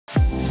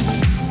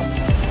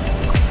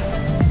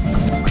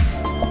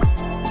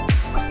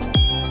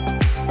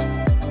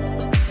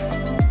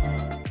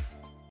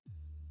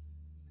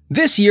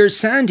This year's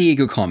San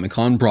Diego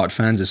Comic-Con brought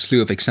fans a slew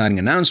of exciting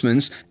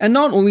announcements, and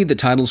not only the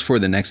titles for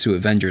the next two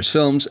Avengers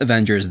films,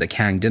 Avengers The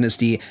Kang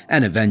Dynasty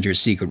and Avengers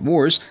Secret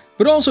Wars,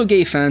 but also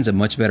gave fans a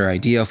much better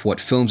idea of what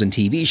films and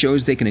TV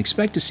shows they can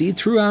expect to see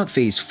throughout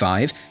Phase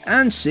 5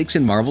 and 6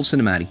 in Marvel's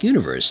Cinematic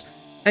Universe.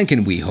 And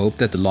can we hope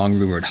that the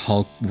long-rumored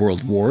Hulk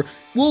World War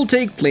will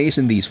take place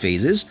in these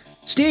phases?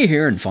 Stay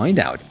here and find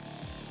out.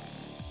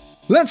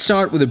 Let's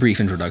start with a brief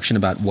introduction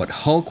about what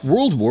Hulk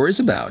World War is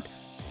about.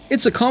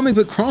 It's a comic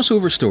book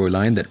crossover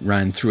storyline that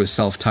ran through a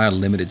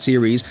self-titled limited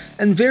series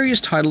and various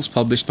titles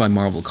published by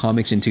Marvel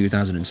Comics in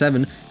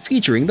 2007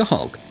 featuring the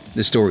Hulk.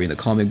 The story in the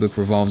comic book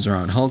revolves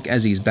around Hulk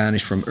as he's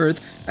banished from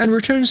Earth and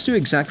returns to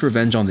exact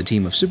revenge on the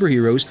team of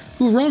superheroes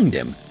who wronged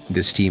him.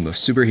 This team of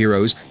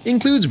superheroes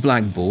includes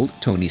Black Bolt,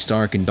 Tony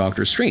Stark, and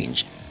Doctor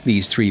Strange.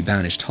 These three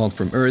banished Hulk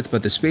from Earth,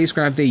 but the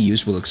spacecraft they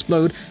used will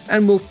explode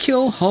and will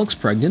kill Hulk's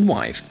pregnant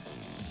wife.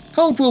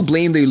 Hulk will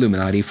blame the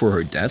Illuminati for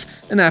her death,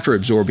 and after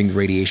absorbing the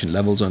radiation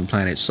levels on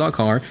planet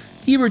Sakaar,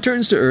 he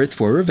returns to Earth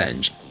for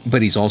revenge.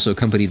 But he's also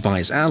accompanied by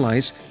his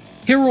allies,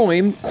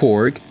 Heroim,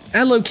 Korg,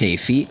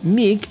 Elokafi,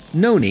 Meek,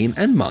 No Name,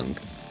 and Monk.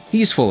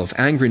 He's full of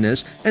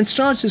angriness and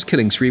starts his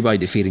killing spree by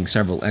defeating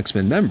several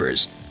X-Men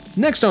members.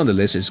 Next on the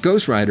list is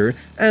Ghost Rider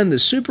and the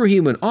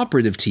superhuman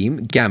operative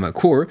team Gamma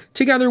Corps,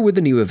 together with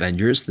the new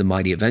Avengers, the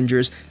Mighty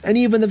Avengers, and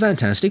even the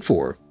Fantastic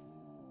Four.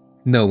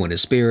 No one is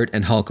spared,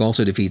 and Hulk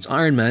also defeats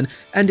Iron Man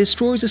and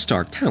destroys the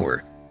Stark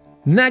Tower.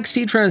 Next,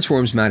 he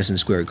transforms Madison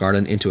Square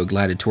Garden into a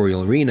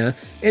gladiatorial arena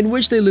in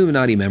which the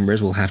Illuminati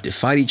members will have to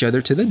fight each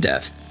other to the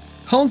death.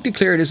 Hulk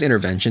declared his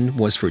intervention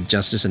was for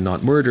justice and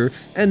not murder,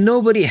 and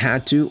nobody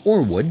had to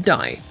or would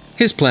die.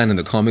 His plan in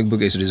the comic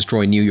book is to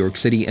destroy New York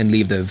City and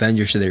leave the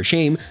Avengers to their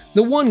shame.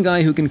 The one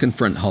guy who can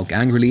confront Hulk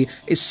angrily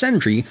is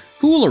Sentry,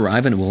 who will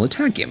arrive and will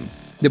attack him.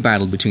 The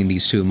battle between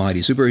these two mighty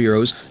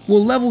superheroes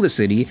will level the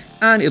city,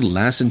 and it'll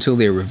last until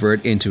they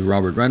revert into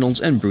Robert Reynolds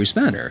and Bruce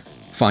Banner.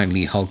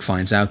 Finally, Hulk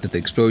finds out that the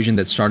explosion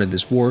that started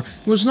this war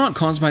was not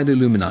caused by the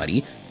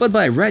Illuminati, but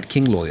by Red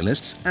King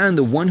loyalists, and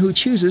the one who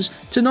chooses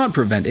to not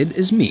prevent it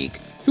is Meek,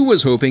 who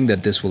was hoping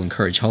that this will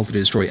encourage Hulk to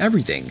destroy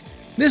everything.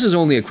 This is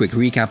only a quick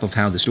recap of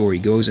how the story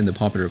goes in the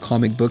popular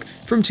comic book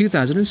from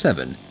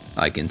 2007.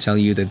 I can tell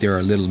you that there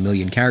are little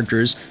million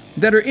characters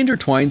that are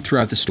intertwined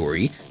throughout the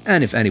story,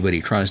 and if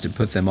anybody tries to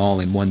put them all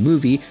in one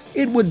movie,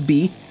 it would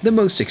be the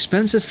most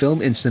expensive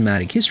film in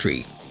cinematic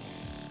history.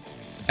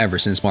 Ever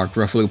since Mark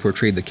Ruffalo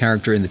portrayed the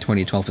character in the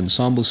 2012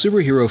 ensemble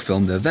superhero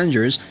film The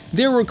Avengers,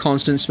 there were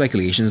constant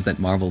speculations that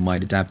Marvel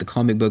might adapt the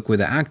comic book with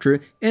the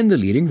actor in the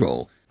leading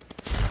role.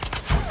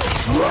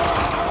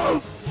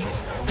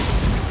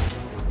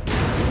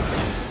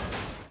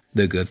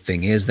 The good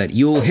thing is that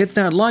you'll hit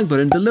that like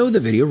button below the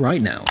video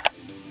right now.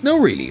 No,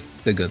 really.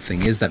 The good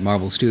thing is that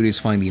Marvel Studios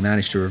finally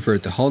managed to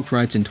revert the Hulk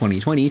rights in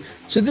 2020,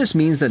 so this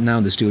means that now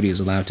the studio is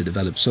allowed to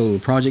develop solo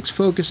projects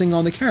focusing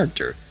on the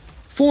character.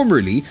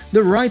 Formerly,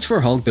 the rights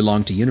for Hulk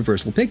belonged to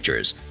Universal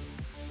Pictures.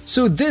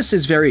 So this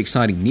is very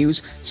exciting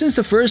news, since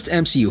the first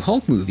MCU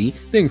Hulk movie,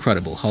 The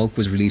Incredible Hulk,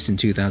 was released in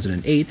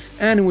 2008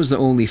 and it was the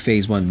only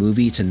Phase 1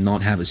 movie to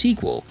not have a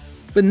sequel.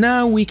 But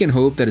now we can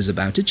hope that is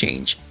about to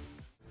change.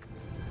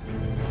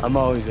 I'm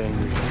always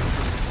angry.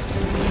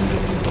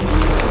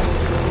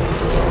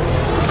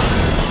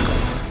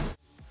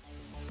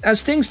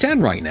 As things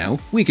stand right now,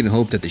 we can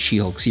hope that the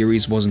She-Hulk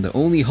series wasn't the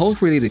only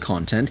Hulk-related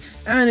content,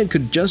 and it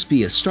could just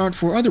be a start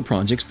for other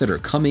projects that are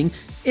coming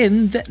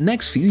in the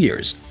next few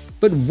years.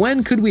 But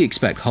when could we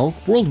expect Hulk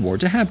World War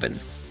to happen?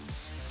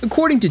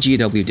 According to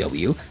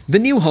GWW, the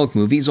new Hulk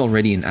movie is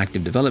already in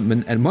active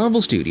development at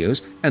Marvel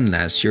Studios, and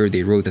last year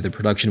they wrote that the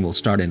production will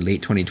start in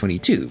late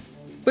 2022.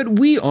 But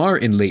we are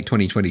in late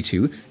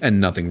 2022, and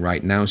nothing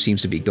right now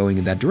seems to be going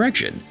in that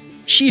direction.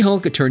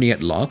 She-Hulk Attorney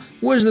at Law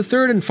was the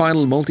third and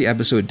final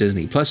multi-episode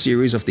Disney Plus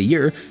series of the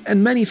year,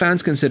 and many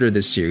fans consider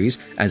this series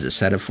as a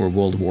setup for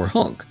World War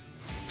Hulk.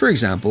 For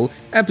example,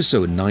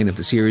 episode 9 of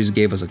the series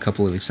gave us a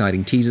couple of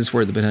exciting teases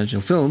for the potential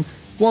film.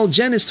 While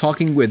Jen is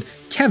talking with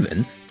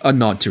Kevin, a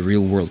nod to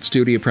Real World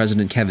Studio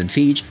president Kevin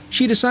Feige,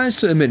 she decides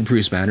to omit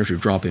Bruce Banner to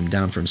drop him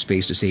down from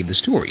space to save the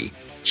story.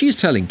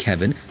 She's telling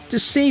Kevin to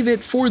save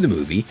it for the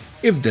movie.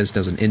 If this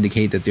doesn't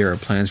indicate that there are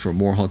plans for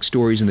more Hulk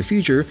stories in the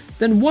future,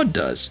 then what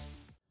does?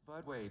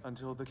 But wait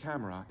until the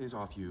camera is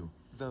off you.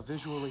 The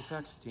visual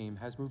effects team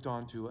has moved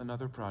on to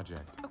another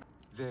project.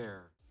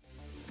 There.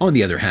 On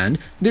the other hand,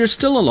 there's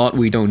still a lot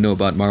we don't know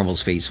about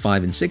Marvel's Phase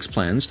 5 and 6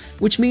 plans,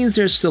 which means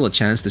there's still a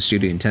chance the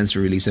studio intends to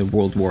release a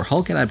World War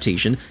Hulk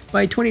adaptation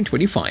by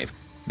 2025.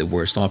 The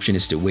worst option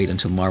is to wait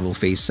until Marvel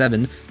Phase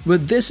 7,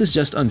 but this is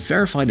just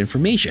unverified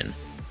information.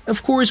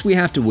 Of course, we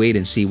have to wait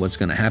and see what's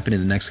gonna happen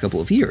in the next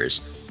couple of years.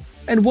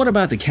 And what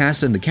about the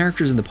cast and the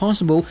characters in the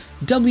possible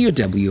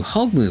WW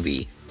Hulk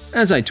movie?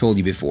 As I told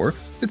you before,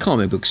 the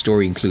comic book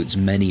story includes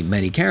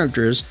many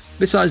characters.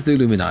 Besides the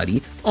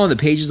Illuminati, on the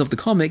pages of the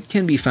comic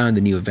can be found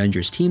the new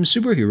Avengers team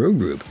superhero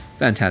group,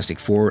 Fantastic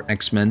Four,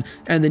 X-Men,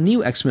 and the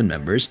new X-Men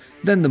members,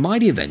 then the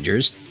Mighty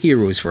Avengers,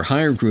 Heroes for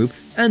Hire group,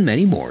 and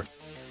many more.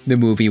 The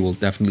movie will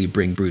definitely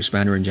bring Bruce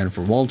Banner and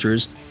Jennifer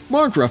Walters.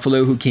 Mark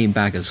Ruffalo, who came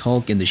back as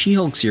Hulk in the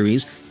She-Hulk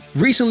series,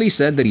 recently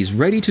said that he's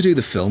ready to do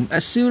the film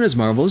as soon as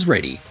Marvel is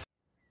ready.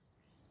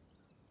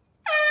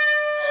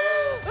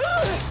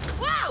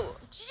 Wow!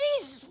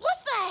 Jeez, what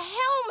the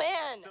hell,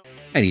 man?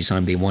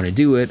 Anytime they want to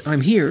do it,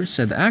 I'm here,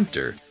 said the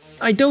actor.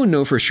 I don't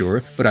know for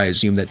sure, but I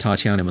assume that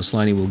Tatiana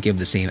Maslany will give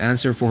the same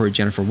answer for her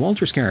Jennifer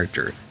Walters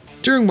character.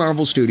 During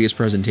Marvel Studios'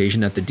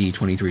 presentation at the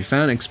D23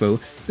 Fan Expo,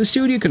 the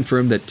studio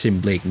confirmed that Tim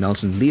Blake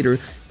Nelson's leader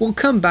will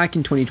come back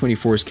in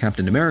 2024's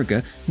Captain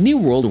America: New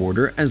World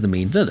Order as the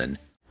main villain.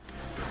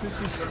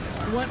 This is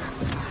what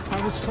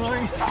I was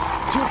trying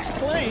to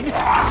explain.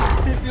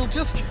 If you'll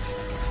just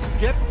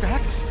get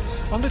back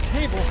on the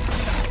table.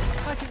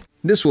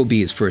 This will be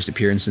his first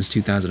appearance since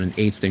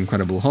 2008's The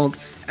Incredible Hulk,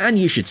 and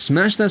you should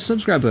smash that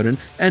subscribe button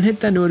and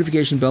hit that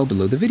notification bell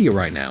below the video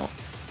right now.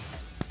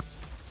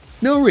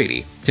 No,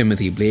 really,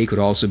 Timothy Blake could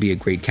also be a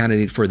great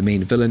candidate for the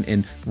main villain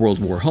in World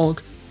War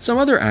Hulk. Some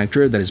other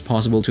actor that is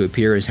possible to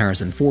appear is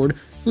Harrison Ford,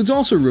 who's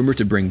also rumored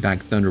to bring back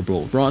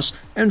Thunderbolt Ross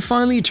and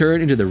finally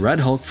turn into the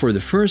Red Hulk for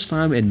the first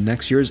time in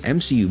next year's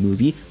MCU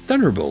movie,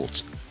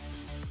 Thunderbolts.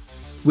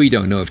 We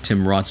don't know if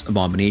Tim Roth's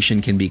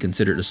Abomination can be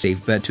considered a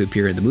safe bet to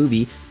appear in the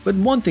movie, but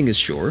one thing is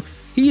sure,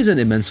 he is an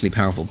immensely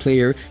powerful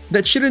player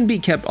that shouldn't be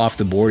kept off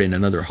the board in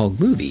another Hulk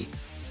movie.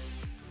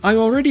 I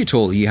already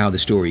told you how the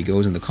story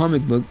goes in the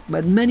comic book,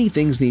 but many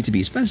things need to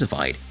be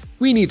specified.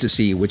 We need to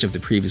see which of the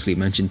previously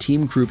mentioned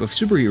team group of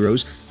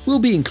superheroes will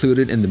be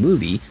included in the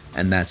movie,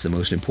 and that's the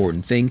most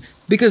important thing,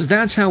 because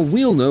that's how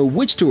we'll know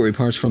which story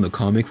parts from the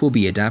comic will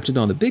be adapted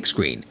on the big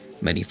screen.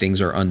 Many things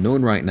are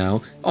unknown right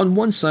now. On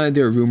one side,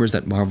 there are rumors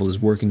that Marvel is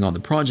working on the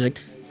project,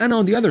 and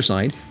on the other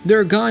side, there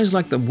are guys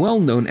like the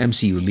well-known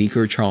MCU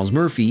leaker Charles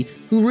Murphy,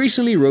 who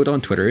recently wrote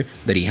on Twitter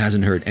that he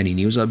hasn't heard any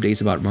news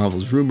updates about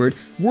Marvel's rumored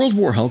World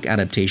War Hulk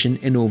adaptation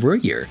in over a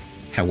year.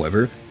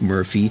 However,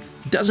 Murphy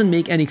doesn't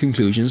make any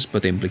conclusions,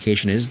 but the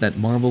implication is that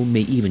Marvel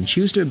may even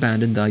choose to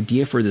abandon the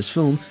idea for this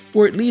film,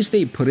 or at least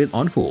they put it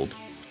on hold.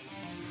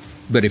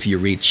 But if you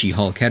read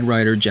She-Hulk head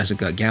writer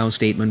Jessica Gow's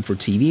statement for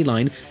TV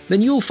Line,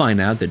 then you'll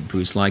find out that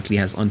Bruce likely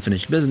has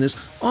unfinished business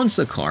on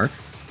Sakaar.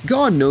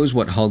 God knows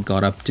what Hulk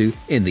got up to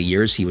in the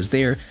years he was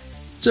there,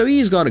 so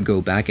he's got to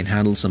go back and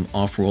handle some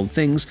off-world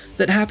things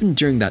that happened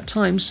during that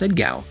time, said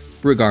Gow.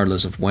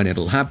 Regardless of when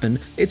it'll happen,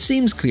 it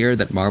seems clear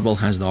that Marvel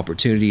has the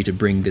opportunity to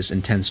bring this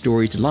intense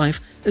story to life,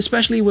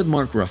 especially with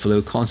Mark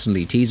Ruffalo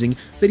constantly teasing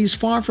that he's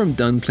far from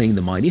done playing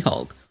the mighty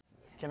Hulk.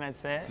 Can I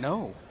say it?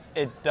 No.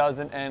 It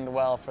doesn't end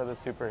well for the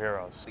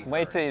superheroes.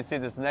 Wait till you see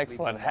this next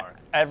one.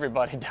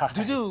 Everybody dies.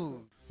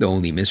 The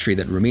only mystery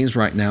that remains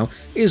right now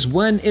is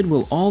when it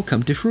will all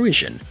come to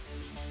fruition.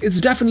 It's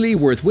definitely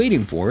worth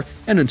waiting for,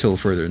 and until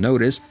further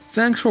notice,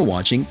 thanks for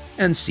watching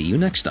and see you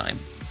next time.